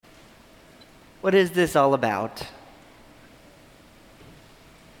What is this all about?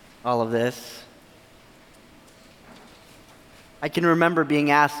 All of this. I can remember being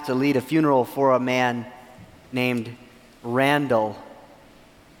asked to lead a funeral for a man named Randall.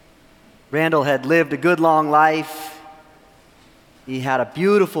 Randall had lived a good long life. He had a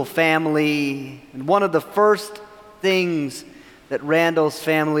beautiful family. And one of the first things that Randall's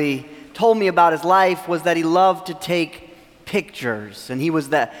family told me about his life was that he loved to take pictures. And he was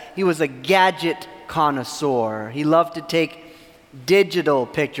a gadget connoisseur. He loved to take digital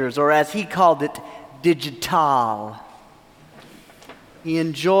pictures, or as he called it, digital. He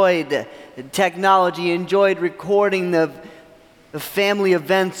enjoyed technology, he enjoyed recording the family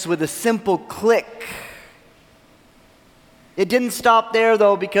events with a simple click. It didn't stop there,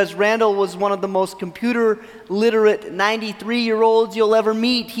 though, because Randall was one of the most computer literate 93-year-olds you'll ever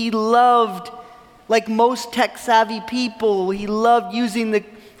meet. He loved, like most tech-savvy people, he loved using the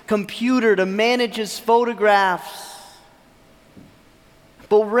computer to manage his photographs.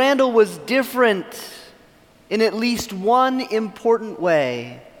 But Randall was different in at least one important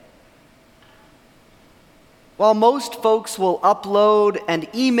way. While most folks will upload and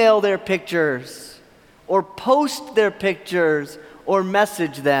email their pictures, or post their pictures, or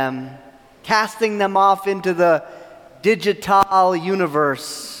message them, casting them off into the digital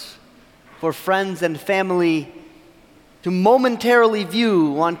universe for friends and family to momentarily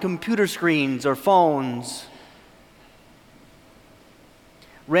view on computer screens or phones,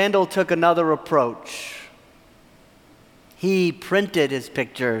 Randall took another approach. He printed his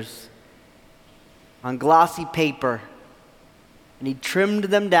pictures on glossy paper, and he trimmed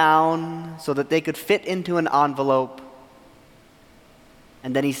them down so that they could fit into an envelope,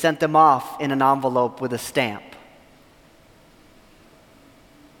 and then he sent them off in an envelope with a stamp.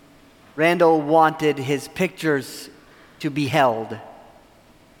 Randall wanted his pictures to be held.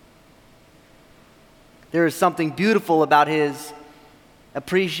 There is something beautiful about his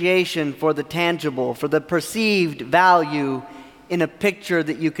appreciation for the tangible, for the perceived value in a picture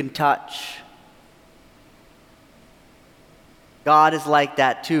that you can touch. God is like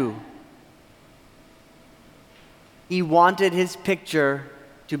that too. He wanted his picture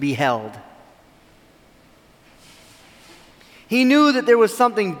to be held. He knew that there was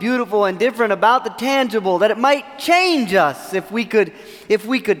something beautiful and different about the tangible, that it might change us if we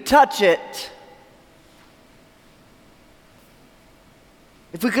could touch it.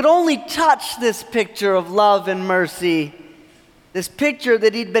 If we could only touch this picture of love and mercy, this picture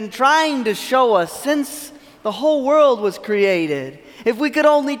that he'd been trying to show us since the whole world was created. If we could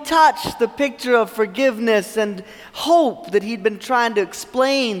only touch the picture of forgiveness and hope that he'd been trying to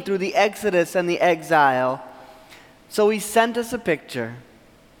explain through the Exodus and the exile. So he sent us a picture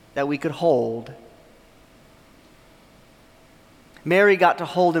that we could hold. Mary got to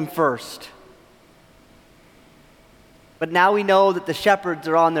hold him first. But now we know that the shepherds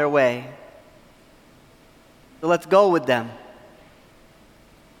are on their way. So let's go with them.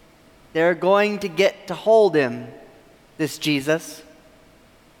 They're going to get to hold him, this Jesus.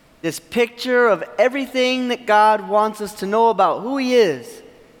 This picture of everything that God wants us to know about who he is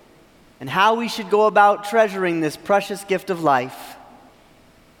and how we should go about treasuring this precious gift of life.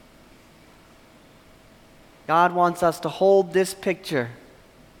 God wants us to hold this picture.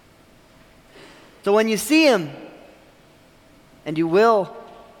 So when you see him, and you will,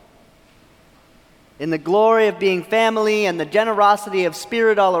 in the glory of being family and the generosity of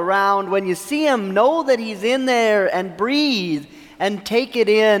spirit all around, when you see him, know that he's in there, and breathe and take it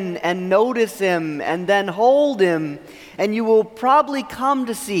in and notice him and then hold him. And you will probably come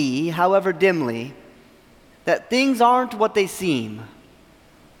to see, however dimly, that things aren't what they seem.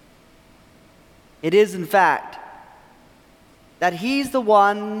 It is, in fact, that he's the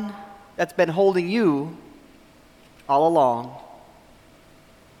one that's been holding you all along.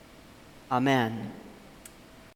 Amen.